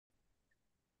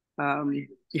Um,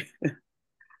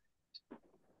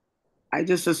 I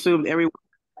just assumed everyone.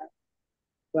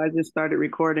 So I just started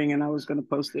recording and I was going to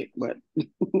post it, but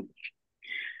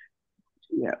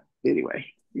yeah. Anyway,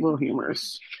 a little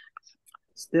humorous.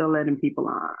 Still letting people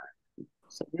on.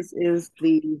 So this is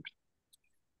the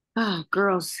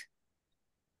girls'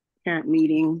 parent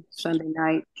meeting Sunday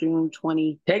night, June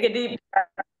 20. Take a deep.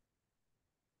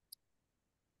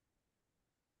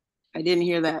 I didn't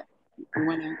hear that. You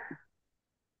went out.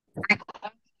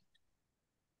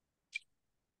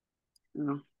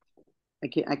 No, I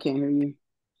can't hear you.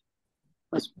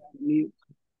 Let's mute.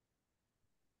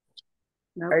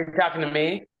 Nope. Are you talking to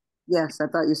me? Yes, I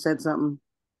thought you said something.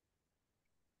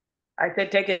 I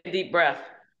said take a deep breath.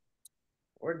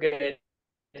 We're good.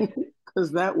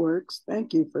 Because that works.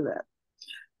 Thank you for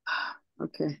that.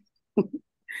 Okay.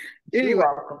 You're Anyway,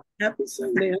 welcome. happy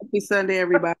Sunday. Happy Sunday,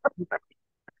 everybody.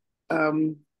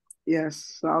 Um,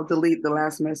 yes, so I'll delete the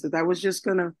last message. I was just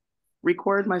gonna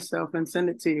record myself and send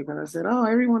it to you, but I said, oh,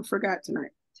 everyone forgot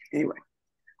tonight. Anyway,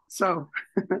 so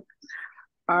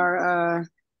our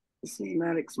this is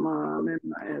Maddox's mom and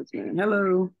my husband.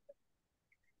 Hello.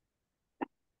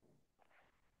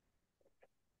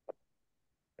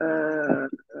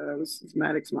 This is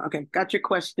Maddox's mom. Okay, got your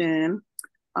question.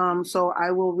 So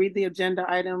I will read the agenda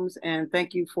items and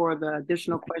thank you for the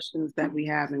additional questions that we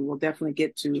have, and we'll definitely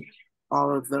get to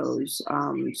all of those.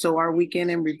 So our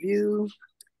weekend in review,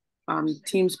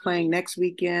 teams playing next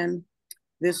weekend,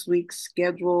 this week's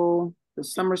schedule, the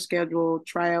summer schedule,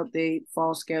 tryout date,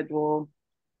 fall schedule,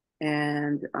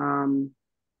 and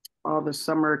all the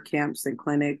summer camps and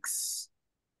clinics,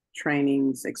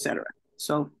 trainings, etc.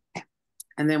 So,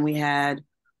 and then we had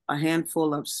a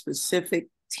handful of specific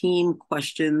team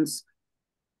questions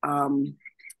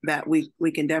that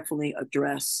we can definitely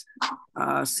address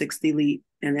 60 elite.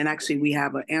 And then actually we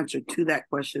have an answer to that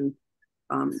question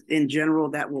in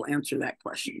general that will answer that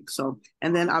question. So,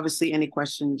 and then obviously any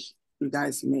questions you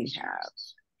guys may have.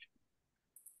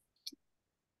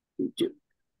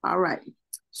 All right.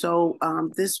 So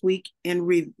this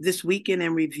weekend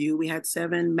in review, we had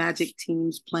 7 Magic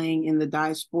teams playing in the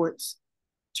Dye Sports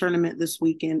tournament this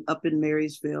weekend up in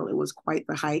Marysville. It was quite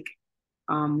the hike.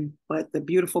 But the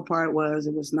beautiful part was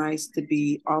it was nice to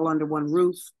be all under one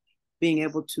roof, being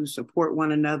able to support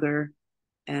one another.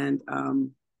 And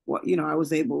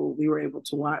we were able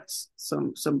to watch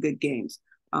some good games.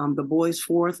 The boys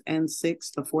fourth and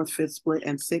sixth, the fourth, fifth split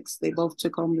and sixth, they both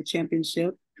took home the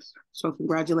championship. So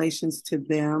congratulations to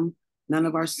them. None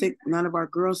of our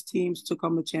girls teams took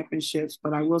home the championships,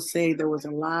 but I will say there was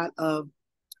a lot of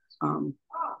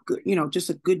good, just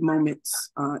a good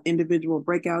moments, individual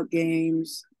breakout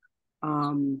games,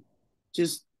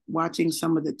 just watching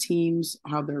some of the teams,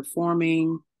 how they're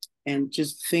forming, and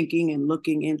just thinking and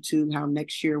looking into how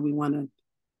next year we want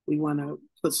to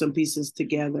put some pieces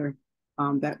together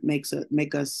that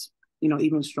make us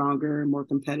even stronger and more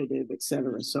competitive,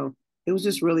 etc. So it was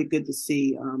just really good to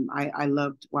see. I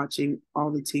loved watching all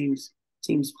the teams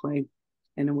play,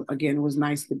 and again, it was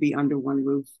nice to be under one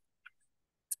roof.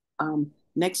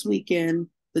 Next weekend,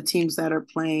 the teams that are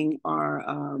playing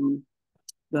are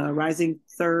the rising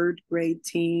third grade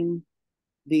team,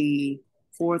 the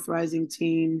fourth rising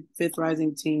team, fifth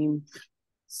rising team,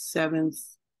 seventh,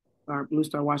 or Blue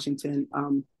Star Washington,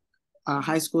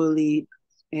 high school elite,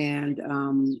 and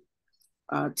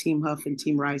Team Huff and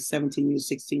Team Rice, 17U,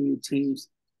 16U teams.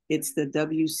 It's the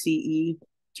WCE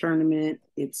tournament.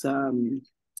 It's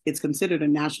considered a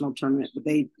national tournament, but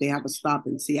they have a stop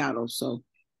in Seattle, so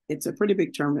it's a pretty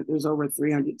big tournament. There's over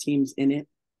 300 teams in it,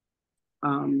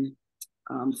 from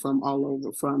all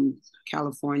over, from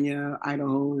California,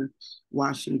 Idaho,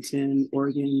 Washington,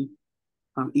 Oregon,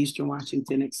 Eastern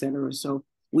Washington, etc. So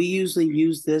we usually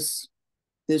use this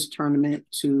tournament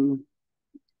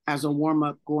as a warm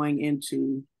up going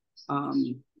into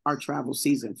our travel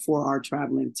season for our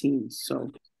traveling teams.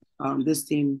 So this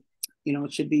team,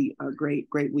 it should be a great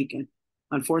weekend.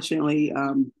 Unfortunately,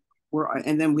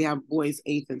 and then we have boys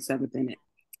eighth and seventh in it.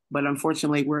 But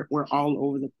unfortunately, we're all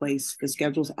over the place. The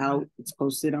schedule's out; it's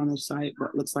posted on our site,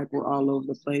 but it looks like we're all over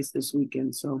the place this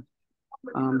weekend. So,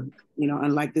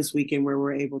 unlike this weekend where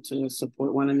we're able to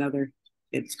support one another,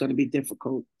 it's going to be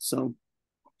difficult. So,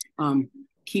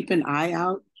 keep an eye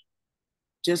out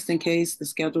just in case the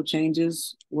schedule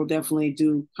changes. We'll definitely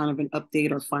do kind of an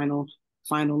update or final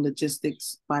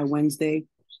logistics by Wednesday,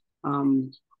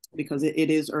 because it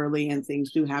is early and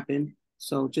things do happen.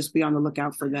 So just be on the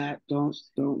lookout for that. Don't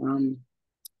go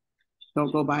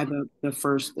by the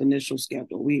first initial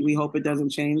schedule. We hope it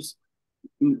doesn't change.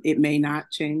 It may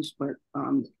not change, but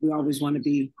we always want to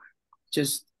be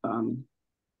just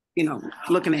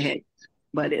looking ahead.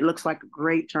 but it looks like a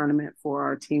great tournament for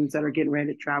our teams that are getting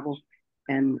ready to travel.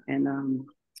 And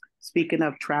speaking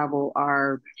of travel,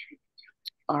 our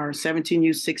 17U,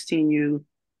 16U,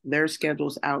 their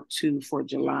schedule's out too for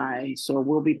July. So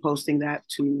we'll be posting that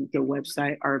to the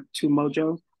website or to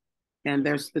Mojo. And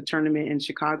there's the tournament in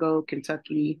Chicago,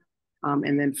 Kentucky,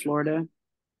 and then Florida.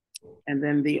 And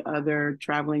then the other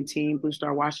traveling team, Blue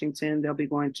Star Washington, they'll be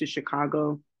going to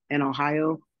Chicago and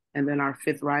Ohio. And then our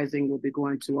Fifth Rising will be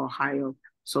going to Ohio.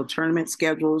 So tournament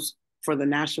schedules for the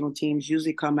national teams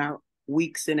usually come out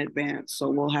weeks in advance. So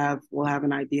we'll have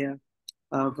an idea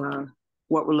of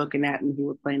what we're looking at and who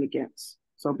we're playing against.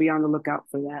 So be on the lookout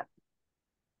for that.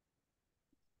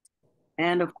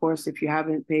 And of course, if you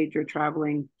haven't paid your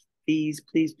traveling fees,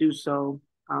 please do so.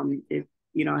 It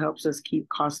helps us keep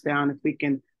costs down if we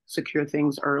can secure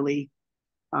things early.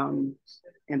 And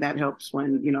that helps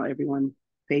when, everyone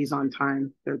pays on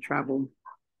time their travel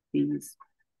fees.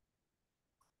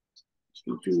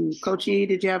 Coach E,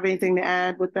 did you have anything to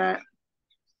add with that?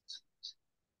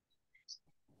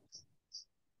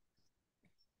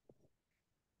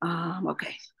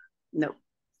 Okay. No.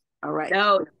 All right.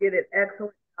 No, you did an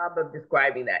excellent job of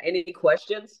describing that. Any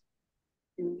questions?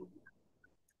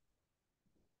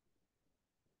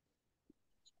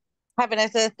 Hi,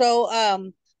 Vanessa.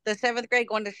 So the seventh grade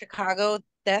going to Chicago,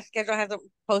 that schedule hasn't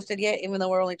posted yet, even though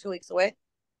we're only 2 weeks away.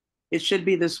 It should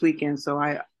be this weekend. So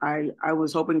I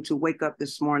was hoping to wake up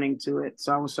this morning to it.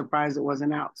 So I was surprised it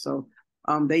wasn't out. So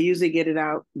they usually get it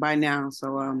out by now.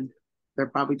 So they're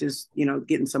probably just,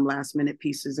 getting some last minute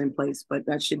pieces in place, but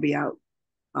that should be out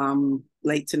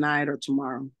late tonight or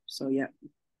tomorrow. So yeah.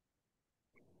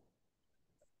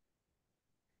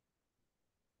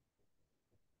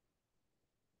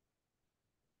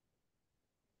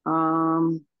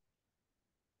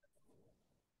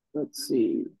 Let's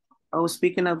see. Oh,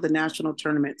 speaking of the national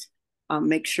tournaments,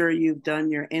 make sure you've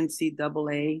done your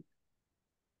NCAA.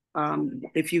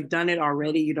 If you've done it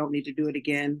already, you don't need to do it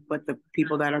again. But the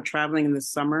people that are traveling in the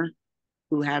summer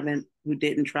who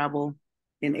didn't travel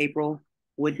in April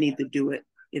would need to do it.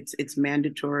 It's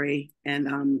mandatory,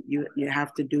 and you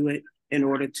have to do it in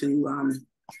order to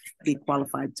be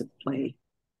qualified to play.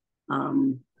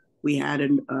 We had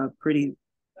a pretty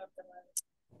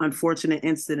unfortunate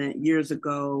incident years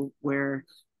ago where,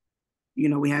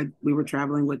 we were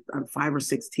traveling with 5 or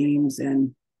 6 teams,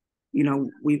 and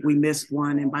we missed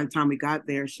one, and by the time we got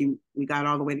there, we got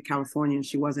all the way to California and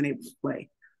she wasn't able to play.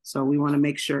 So we want to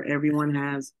make sure everyone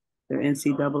has their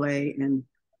NCAA, and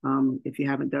if you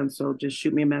haven't done so, just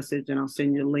shoot me a message and I'll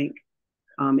send you a link.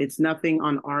 It's nothing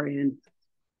on our end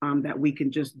that we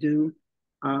can just do.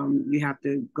 You have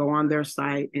to go on their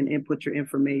site and input your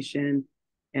information,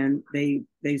 and they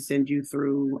send you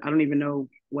through, I don't even know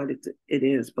what it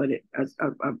is, but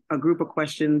a group of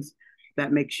questions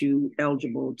that makes you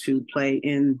eligible to play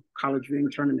in college viewing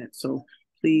tournaments. So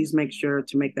please make sure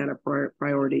to make that a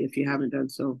priority if you haven't done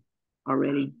so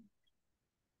already.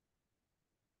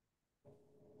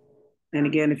 And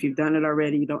again, if you've done it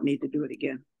already, you don't need to do it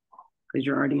again because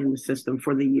you're already in the system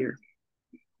for the year.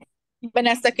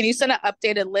 Vanessa, can you send an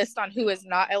updated list on who is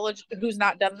not eligible, who's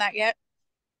not done that yet?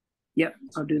 Yep,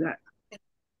 I'll do that.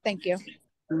 Thank you.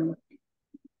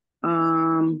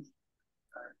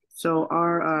 So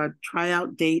our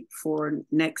tryout date for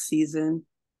next season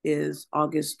is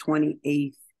August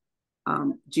 28th.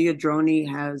 Giadroni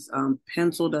has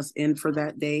penciled us in for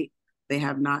that date. They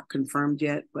have not confirmed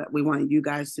yet, but we want you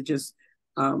guys to just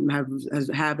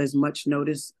have as much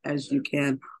notice as you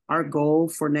can. Our goal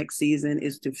for next season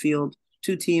is to field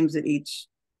 2 teams in each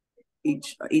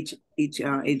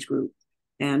age group,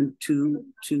 and to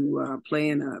play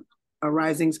in a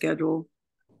rising schedule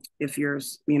if you're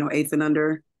 8th and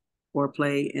under, or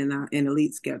play in an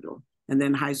elite schedule. And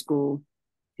then high school,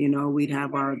 we'd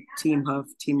have our Team Huff,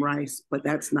 Team Rice, but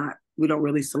we don't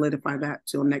really solidify that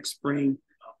till next spring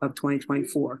of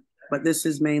 2024. But this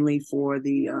is mainly for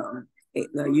the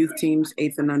youth teams,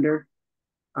 8th and under.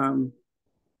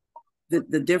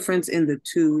 The difference in the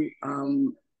two,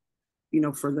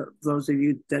 for those of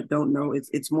you that don't know,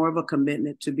 it's more of a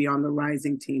commitment to be on the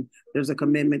rising team. There's a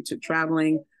commitment to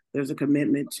traveling. There's a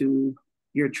commitment to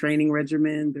your training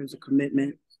regimen. There's a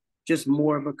commitment, just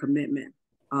more of a commitment.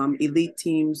 Elite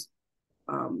teams,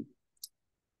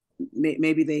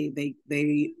 maybe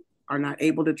they are not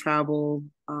able to travel,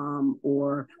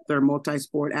 or they're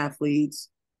multi-sport athletes,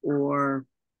 or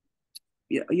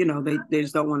they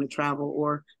just don't want to travel,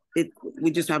 or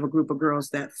we just have a group of girls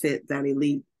that fit that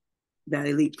elite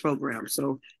program.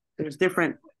 So there's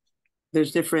different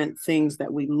things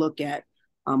that we look at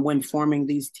when forming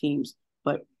these teams,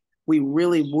 but we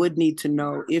really would need to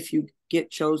know if you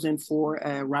get chosen for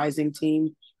a rising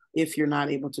team, if you're not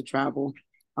able to travel,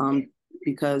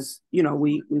 because, you know,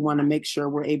 we want to make sure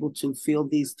we're able to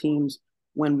field these teams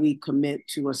when we commit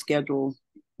to a schedule,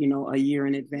 you know, a year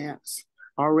in advance.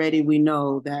 Already we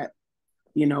know that,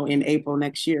 you know, in April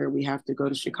next year, we have to go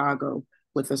to Chicago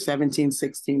with a 17,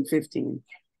 16, 15.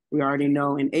 We already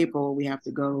know in April we have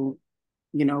to go,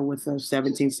 you know, with a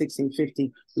 17, 16,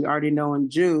 15. We already know in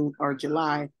June or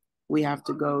July, we have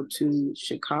to go to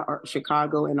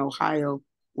Chicago and Ohio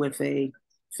with a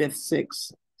 5th,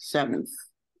 6th, 7th,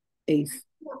 8th.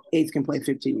 8th can play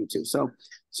 15 too.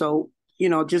 So, you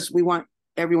know, just we want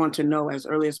everyone to know as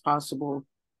early as possible.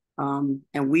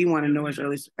 And we want to know as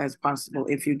early as possible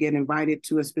if you get invited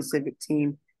to a specific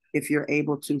team, if you're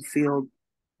able to field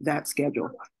that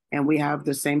schedule. And we have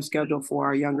the same schedule for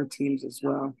our younger teams as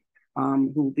well,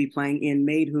 who will be playing in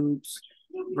made hoops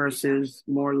versus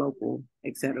more local,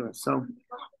 et cetera. So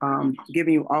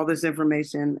giving you all this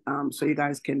information so you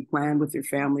guys can plan with your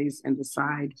families and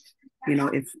decide, you know,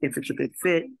 if it's a good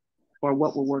fit or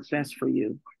what will work best for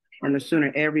you. And the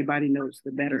sooner everybody knows,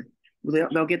 the better.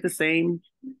 They'll get the same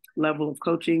level of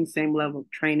coaching, same level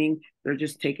of training. They're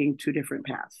just taking 2 different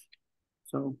paths.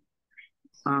 So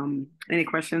any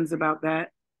questions about that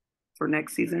for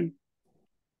next season?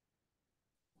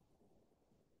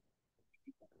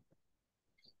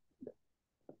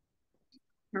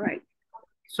 All right.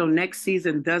 So next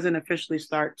season doesn't officially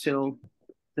start till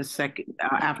the second,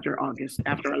 after August,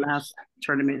 after our last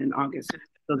tournament in August.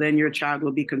 So then your child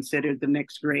will be considered the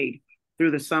next grade.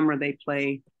 Through the summer, they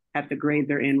play at the grade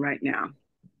they're in right now.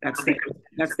 That's the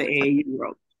AAU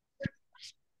road.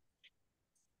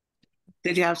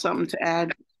 Did you have something to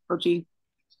add, Coach E?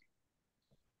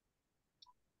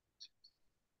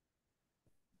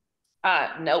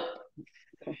 Nope.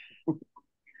 All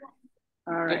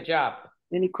right. Good job.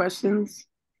 Any questions?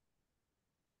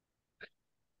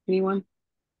 Anyone?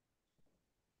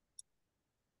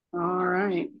 All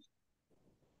right.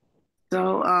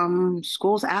 So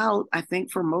school's out, I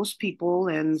think, for most people,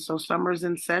 and so summer's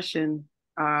in session.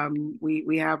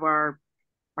 We have our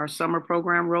summer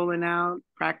program rolling out.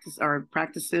 Our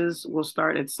practices will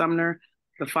start at Sumner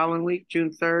the following week,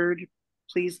 June 3rd.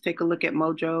 Please take a look at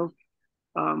Mojo.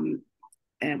 And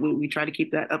we try to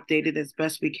keep that updated as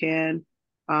best we can.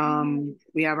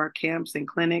 We have our camps and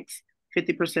clinics,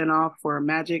 50% off for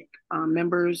Magic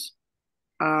members.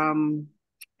 And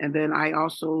then I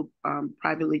also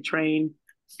privately train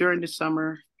during the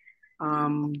summer.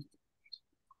 And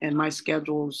my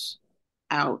schedule's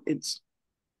out. It's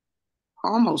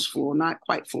almost full, not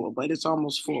quite full, but it's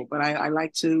almost full. But I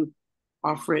like to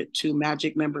offer it to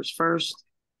Magic members first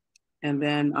and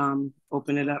then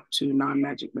open it up to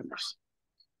non-Magic members.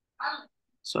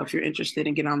 So if you're interested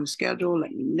in getting on the schedule,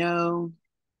 let me know.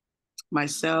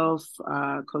 Myself,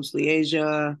 Coach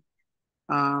Leasia,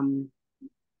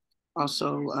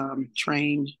 also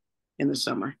train in the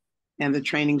summer. And the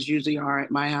trainings usually are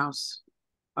at my house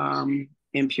in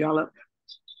Puyallup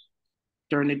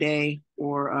during the day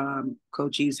or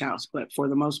Coach E's house. But for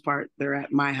the most part, they're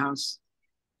at my house.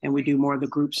 And we do more of the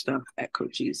group stuff at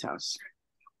Coach E's house.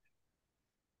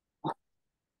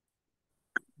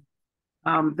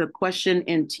 The question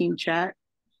in team chat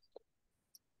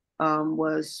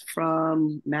was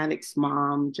from Maddox's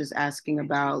mom, just asking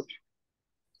about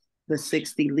the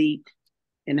 60 Elite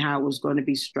and how it was going to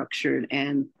be structured.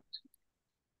 And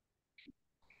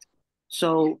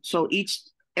so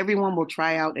everyone will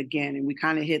try out again, and we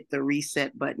kind of hit the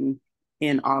reset button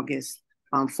in August.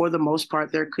 For the most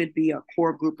part, there could be a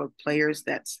core group of players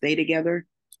that stay together,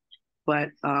 but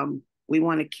we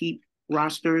want to keep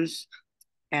rosters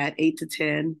at 8 to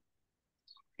 10,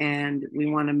 and we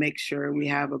want to make sure we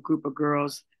have a group of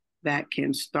girls that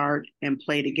can start and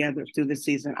play together through the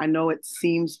season. I know it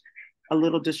seems a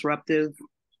little disruptive,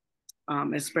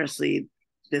 especially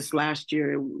this last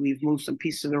year. We've moved some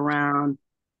pieces around.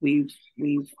 We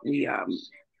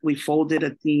folded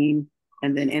a team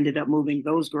and then ended up moving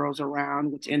those girls around,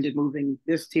 which ended moving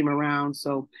this team around.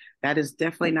 So that is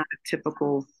definitely not a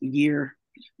typical year.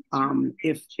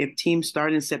 If teams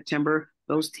start in September,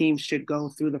 those teams should go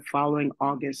through the following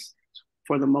August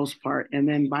for the most part. And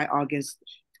then by August,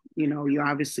 you know, you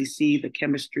obviously see the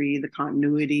chemistry, the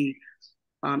continuity,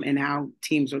 and how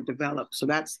teams are developed. So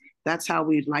that's how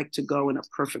we'd like to go in a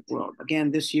perfect world.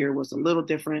 Again, this year was a little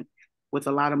different with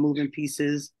a lot of moving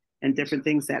pieces and different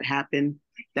things that happen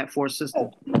that force us to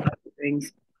do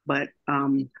things. But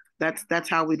that's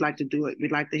how we'd like to do it.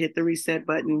 We'd like to hit the reset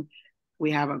button.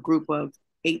 We have a group of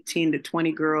 18 to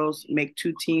 20 girls, make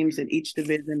 2 teams in each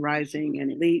division, rising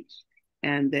and elite,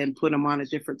 and then put them on a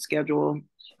different schedule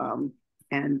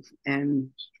and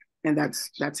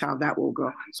that's how that will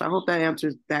go. So I hope that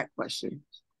answers that question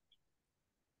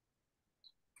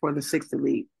for the 6th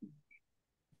elite.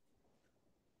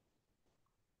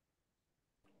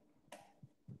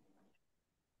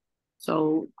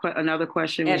 So another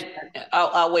question. And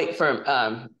I'll wait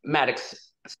for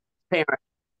Maddox's parent.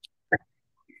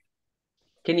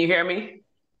 Can you hear me?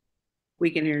 We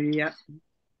can hear you. Yep.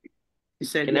 You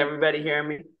said. Can everybody hear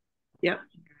me? Yep.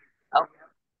 Oh.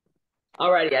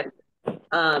 All righty.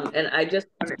 And I just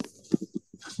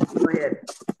go ahead.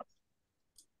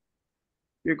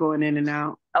 You're going in and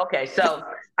out. Okay, so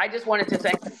I just wanted to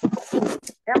thank.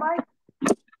 Am I?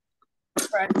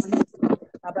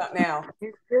 How about now?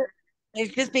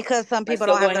 It's just because some people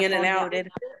still don't have going their in and phone out?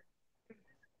 muted.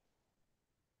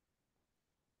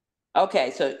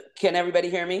 Okay, so can everybody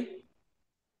hear me?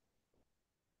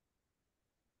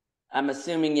 I'm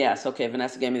assuming yes. Okay,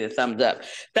 Vanessa gave me the thumbs up.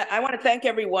 But I want to thank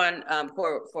everyone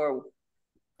for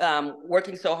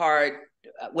working so hard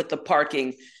with the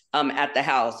parking at the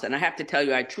house. And I have to tell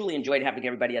you, I truly enjoyed having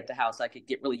everybody at the house. I could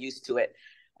get really used to it.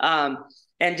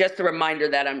 And just a reminder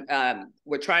that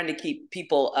we're trying to keep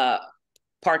people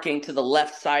parking to the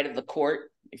left side of the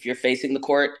court. If you're facing the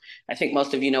court, I think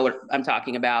most of you know what I'm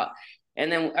talking about.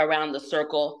 And then around the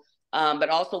circle. But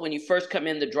also when you first come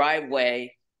in the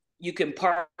driveway, you can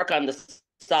park on the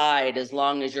side as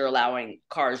long as you're allowing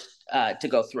cars to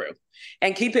go through.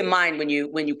 And keep in mind when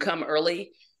you come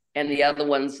early and the other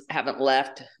ones haven't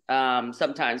left,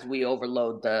 sometimes we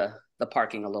overload the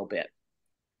parking a little bit.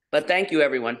 But thank you,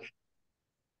 everyone.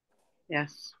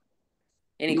 Yes.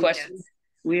 Any questions?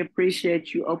 We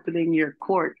appreciate you opening your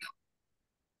court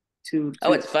to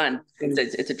Oh, it's fun.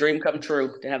 It's a dream come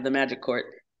true to have the Magic Court.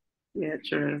 Yeah, it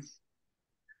sure is.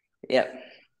 Yep.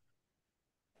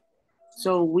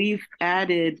 So we've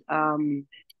added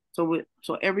so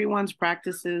everyone's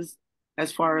practices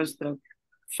as far as the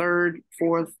 3rd,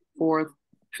 4th,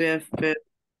 5th,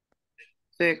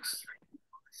 6th,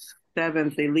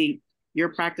 7th elite, your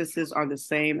practices are the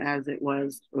same as it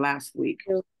was last week,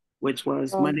 which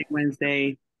was Monday,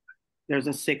 Wednesday. There's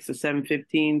a 6 to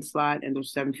 7:15 slot, and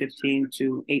there's 7:15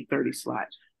 to 8:30 slot.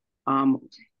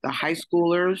 The high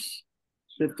schoolers,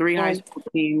 the 3 high school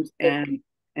teams, and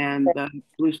the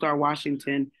Blue Star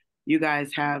Washington, you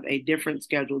guys have a different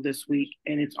schedule this week,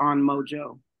 and it's on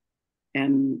Mojo,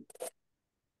 and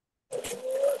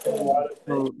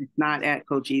so it's not at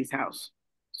Coach E's house.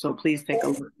 So please take a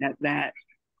look at that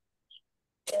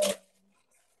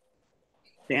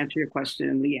to answer your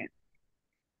question, Leanne.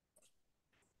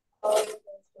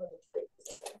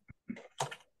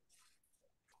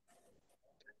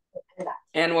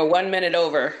 And we're 1 minute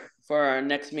over for our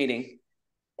next meeting.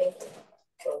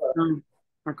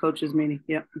 Our coaches meeting.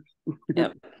 Yep.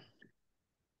 Yep.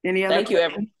 Any other? Thank you,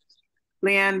 everyone.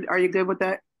 Leanne, are you good with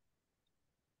that?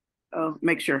 Oh,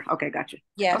 make sure. Okay, gotcha.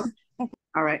 Yes.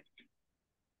 All right.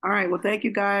 All right. Well, thank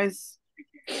you guys.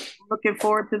 Looking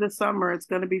forward to the summer. It's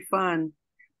going to be fun.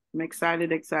 I'm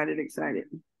excited.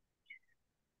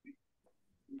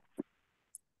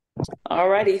 All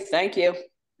righty. Thank you.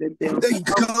 Good deal. Thank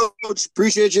you, Coach.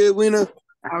 Appreciate you, Edwina.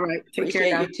 All right. Take Appreciate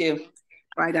care, you guys. too.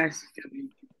 Bye, guys.